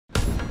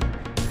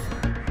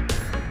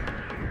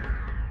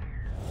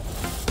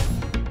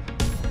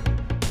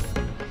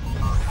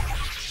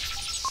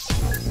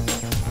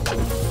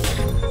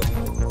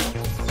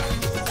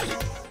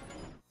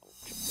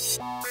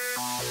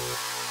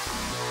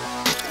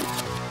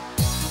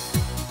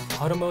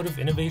Automotive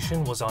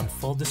innovation was on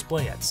full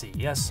display at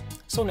CES,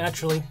 so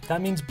naturally,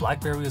 that means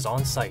BlackBerry is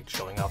on site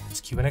showing off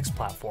its QNX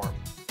platform.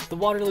 The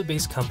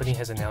Waterloo-based company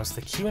has announced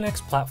the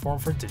QNX platform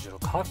for digital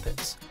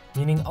cockpits,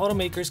 meaning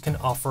automakers can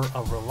offer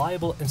a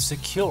reliable and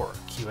secure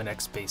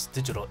QNX-based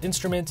digital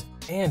instrument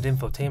and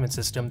infotainment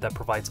system that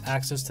provides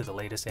access to the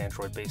latest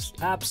Android-based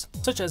apps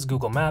such as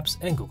Google Maps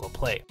and Google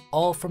Play,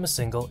 all from a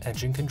single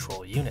engine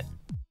control unit.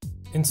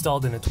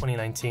 Installed in a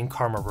 2019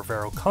 Karma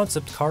Revero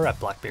concept car at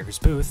BlackBerry's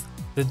booth,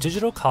 the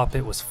digital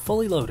cockpit was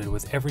fully loaded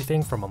with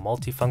everything from a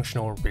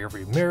multifunctional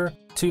rearview mirror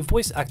to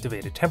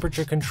voice-activated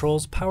temperature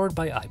controls powered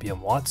by IBM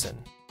Watson.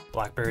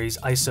 BlackBerry's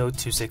ISO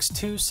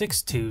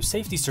 26262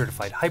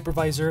 safety-certified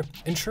hypervisor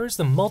ensures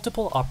the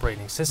multiple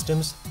operating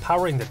systems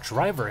powering the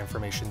driver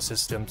information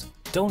systems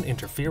don't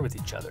interfere with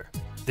each other.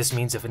 This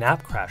means if an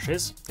app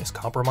crashes, is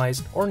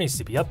compromised, or needs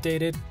to be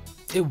updated,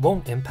 it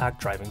won't impact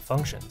driving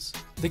functions.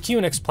 The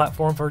QNX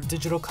platform for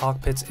digital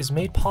cockpits is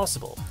made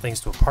possible thanks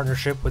to a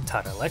partnership with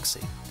Tata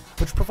Elxsi,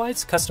 which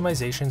provides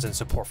customizations and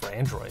support for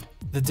Android.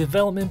 The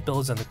development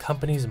builds on the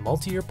company's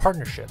multi-year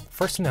partnership,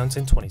 first announced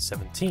in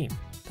 2017,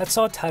 that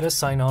saw Tata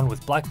sign on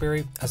with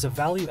BlackBerry as a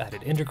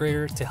value-added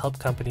integrator to help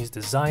companies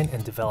design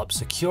and develop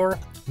secure,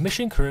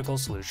 mission-critical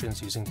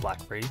solutions using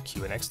BlackBerry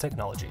QNX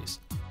technologies.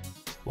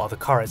 While the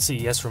car at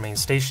CES remained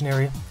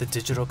stationary, the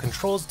digital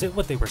controls did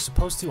what they were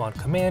supposed to on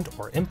command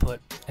or input,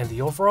 and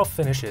the overall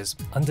finish is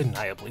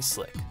undeniably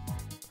slick.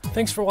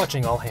 Thanks for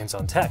watching All Hands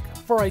on Tech.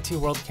 For IT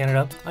World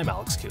Canada, I'm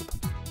Alex Coop.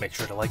 Make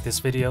sure to like this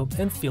video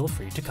and feel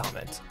free to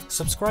comment.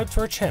 Subscribe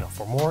to our channel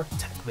for more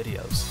tech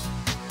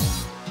videos.